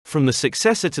From the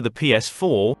successor to the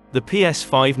PS4, the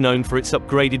PS5 known for its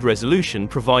upgraded resolution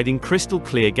providing crystal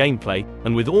clear gameplay,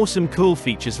 and with awesome cool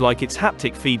features like its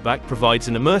haptic feedback provides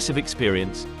an immersive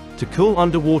experience, to cool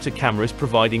underwater cameras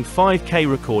providing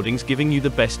 5K recordings giving you the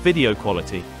best video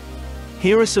quality.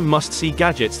 Here are some must-see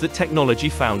gadgets that technology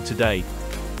found today.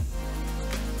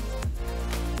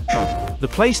 The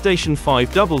PlayStation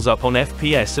 5 doubles up on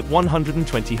FPS at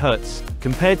 120Hz,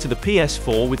 compared to the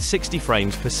PS4 with 60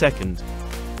 frames per second.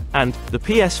 And, the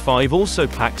PS5 also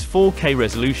packs 4K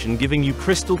resolution giving you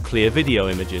crystal clear video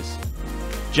images.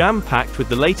 Jam-packed with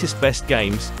the latest best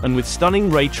games, and with stunning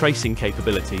ray tracing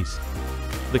capabilities.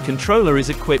 The controller is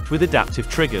equipped with adaptive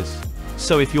triggers.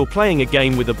 So if you're playing a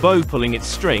game with a bow pulling its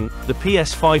string, the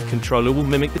PS5 controller will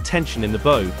mimic the tension in the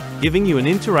bow, giving you an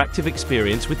interactive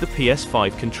experience with the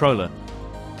PS5 controller.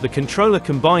 The controller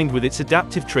combined with its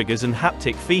adaptive triggers and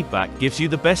haptic feedback gives you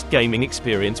the best gaming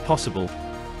experience possible.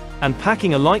 And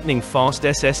packing a lightning-fast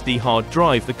SSD hard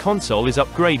drive, the console is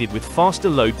upgraded with faster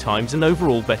load times and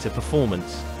overall better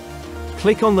performance.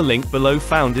 Click on the link below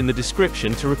found in the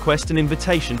description to request an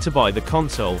invitation to buy the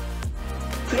console.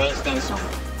 PlayStation.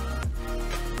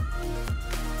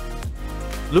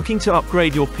 Looking to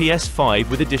upgrade your PS5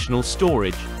 with additional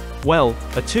storage? Well,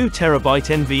 a 2TB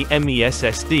NVMe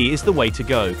SSD is the way to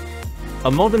go. A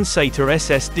modern SATA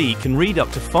SSD can read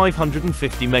up to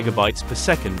 550 MB per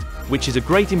second, which is a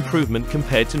great improvement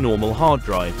compared to normal hard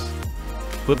drives.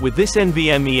 But with this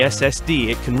NVMe SSD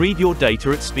it can read your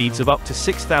data at speeds of up to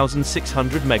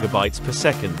 6,600 MB per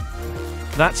second.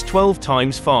 That's 12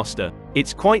 times faster.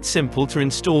 It's quite simple to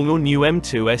install your new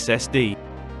M2 SSD.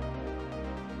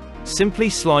 Simply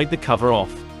slide the cover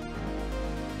off.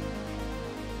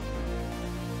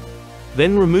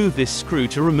 Then remove this screw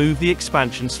to remove the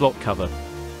expansion slot cover.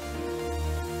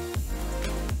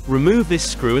 Remove this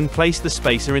screw and place the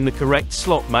spacer in the correct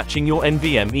slot matching your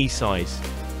NVMe size.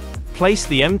 Place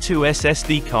the M2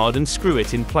 SSD card and screw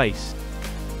it in place.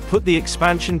 Put the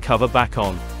expansion cover back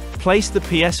on. Place the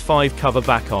PS5 cover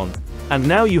back on. And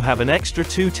now you have an extra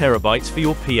 2 TB for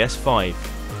your PS5.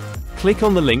 Click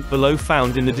on the link below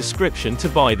found in the description to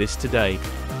buy this today.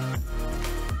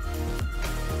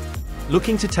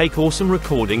 Looking to take awesome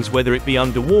recordings whether it be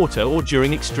underwater or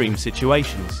during extreme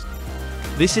situations?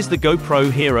 This is the GoPro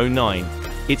Hero 9.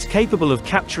 It's capable of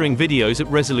capturing videos at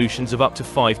resolutions of up to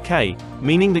 5K,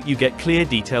 meaning that you get clear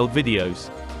detailed videos.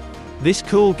 This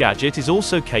cool gadget is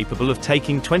also capable of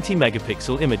taking 20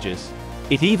 megapixel images.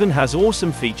 It even has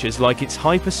awesome features like its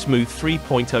Hyper Smooth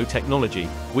 3.0 technology,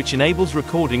 which enables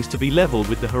recordings to be leveled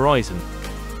with the horizon.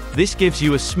 This gives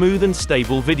you a smooth and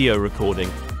stable video recording.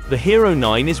 The Hero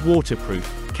 9 is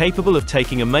waterproof, capable of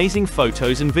taking amazing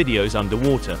photos and videos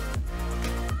underwater.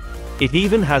 It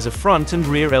even has a front and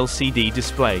rear LCD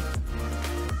display.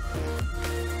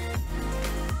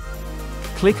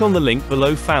 Click on the link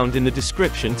below found in the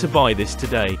description to buy this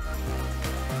today.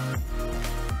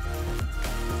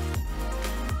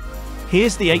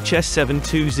 Here's the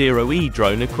HS720E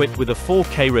drone equipped with a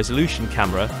 4K resolution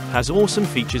camera, has awesome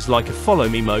features like a follow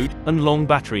me mode, and long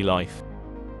battery life.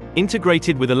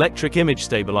 Integrated with electric image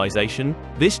stabilization,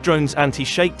 this drone's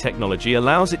anti-shake technology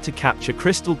allows it to capture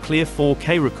crystal clear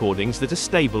 4K recordings that are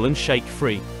stable and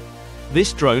shake-free.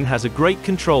 This drone has a great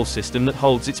control system that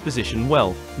holds its position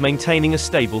well, maintaining a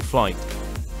stable flight.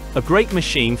 A great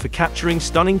machine for capturing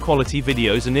stunning quality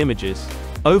videos and images.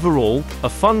 Overall, a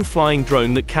fun flying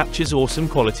drone that captures awesome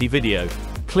quality video.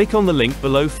 Click on the link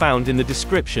below found in the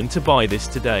description to buy this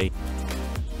today.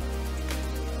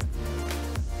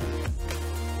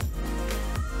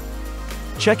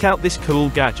 Check out this cool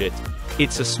gadget.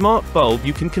 It's a smart bulb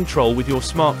you can control with your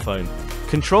smartphone.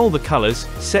 Control the colors,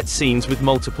 set scenes with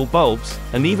multiple bulbs,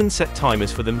 and even set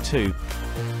timers for them too.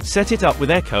 Set it up with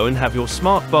Echo and have your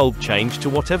smart bulb change to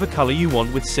whatever color you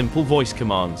want with simple voice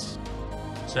commands.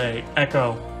 Say,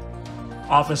 Echo,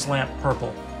 office lamp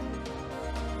purple.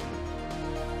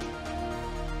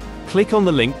 Click on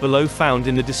the link below found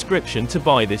in the description to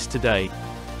buy this today.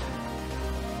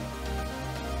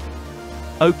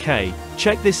 Okay,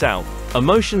 check this out. A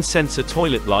motion sensor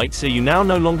toilet light, so you now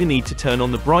no longer need to turn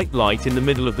on the bright light in the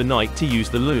middle of the night to use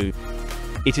the loo.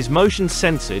 It is motion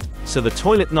censored, so the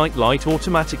toilet night light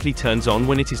automatically turns on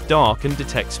when it is dark and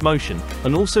detects motion,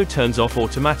 and also turns off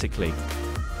automatically.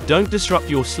 Don't disrupt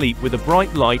your sleep with a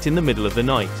bright light in the middle of the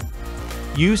night.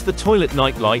 Use the toilet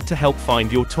night light to help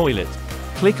find your toilet.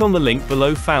 Click on the link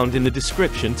below found in the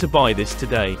description to buy this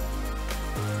today.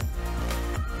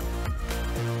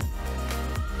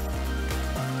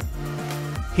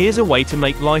 Here's a way to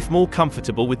make life more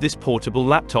comfortable with this portable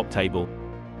laptop table.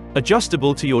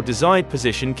 Adjustable to your desired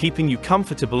position, keeping you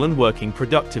comfortable and working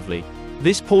productively.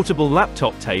 This portable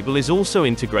laptop table is also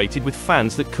integrated with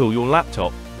fans that cool your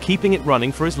laptop, keeping it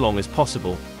running for as long as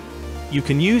possible. You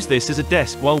can use this as a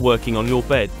desk while working on your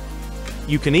bed.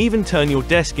 You can even turn your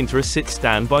desk into a sit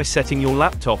stand by setting your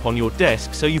laptop on your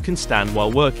desk so you can stand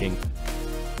while working.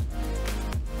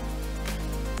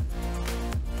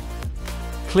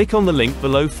 Click on the link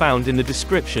below found in the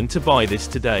description to buy this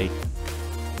today.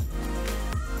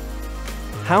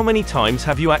 How many times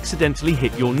have you accidentally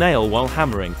hit your nail while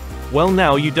hammering? Well,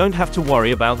 now you don't have to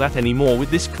worry about that anymore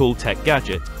with this cool tech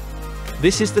gadget.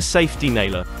 This is the safety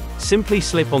nailer. Simply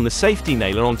slip on the safety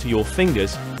nailer onto your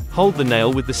fingers, hold the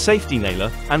nail with the safety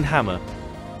nailer, and hammer.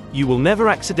 You will never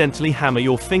accidentally hammer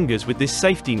your fingers with this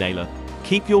safety nailer.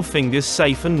 Keep your fingers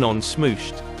safe and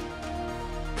non-smooshed.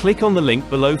 Click on the link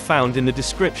below found in the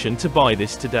description to buy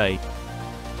this today.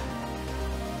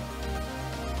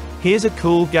 Here's a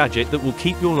cool gadget that will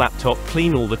keep your laptop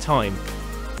clean all the time.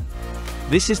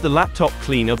 This is the laptop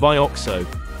cleaner by OXO.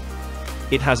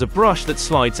 It has a brush that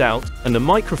slides out, and a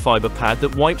microfiber pad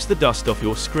that wipes the dust off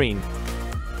your screen.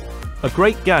 A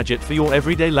great gadget for your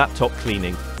everyday laptop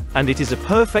cleaning, and it is a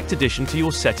perfect addition to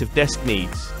your set of desk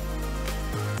needs.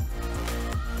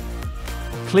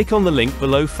 Click on the link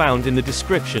below found in the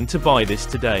description to buy this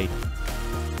today.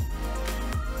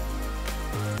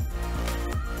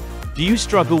 Do you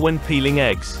struggle when peeling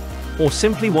eggs? Or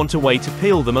simply want a way to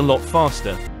peel them a lot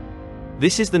faster?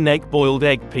 This is the Neg Boiled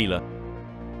Egg Peeler.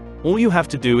 All you have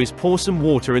to do is pour some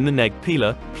water in the Neg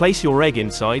peeler, place your egg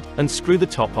inside, and screw the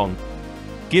top on.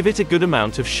 Give it a good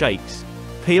amount of shakes.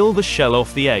 Peel the shell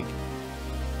off the egg.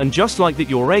 And just like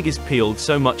that, your egg is peeled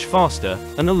so much faster,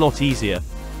 and a lot easier.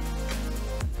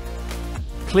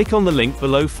 Click on the link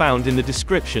below found in the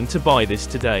description to buy this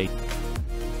today.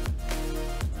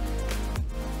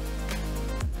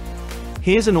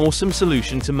 Here's an awesome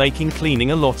solution to making cleaning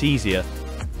a lot easier.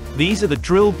 These are the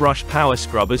Drill Brush Power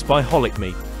Scrubbers by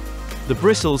HolicMe. The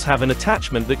bristles have an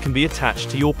attachment that can be attached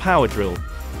to your power drill.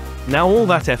 Now all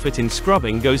that effort in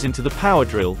scrubbing goes into the power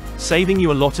drill, saving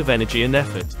you a lot of energy and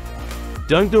effort.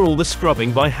 Don't do all the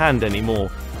scrubbing by hand anymore.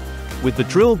 With the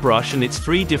drill brush and its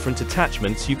 3 different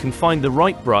attachments, you can find the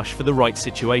right brush for the right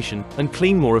situation, and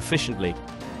clean more efficiently.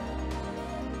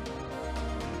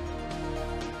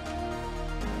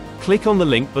 Click on the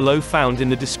link below found in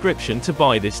the description to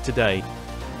buy this today.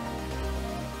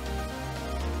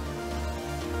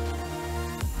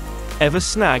 Ever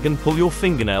snag and pull your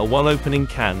fingernail while opening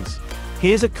cans?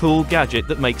 Here's a cool gadget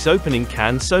that makes opening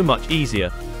cans so much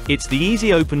easier. It's the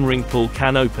Easy Open Ring Pull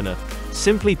Can Opener.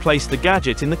 Simply place the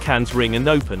gadget in the can's ring and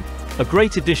open. A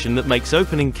great addition that makes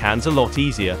opening cans a lot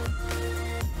easier.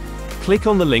 Click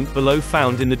on the link below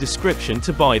found in the description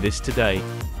to buy this today.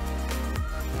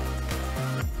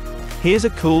 Here's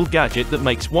a cool gadget that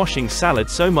makes washing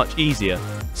salad so much easier.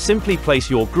 Simply place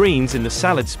your greens in the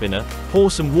salad spinner,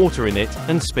 pour some water in it,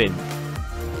 and spin.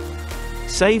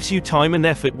 Saves you time and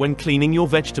effort when cleaning your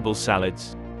vegetable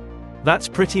salads. That's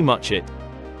pretty much it.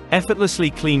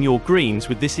 Effortlessly clean your greens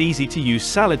with this easy-to-use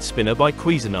salad spinner by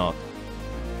Cuisinart.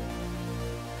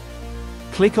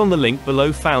 Click on the link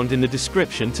below found in the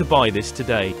description to buy this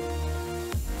today.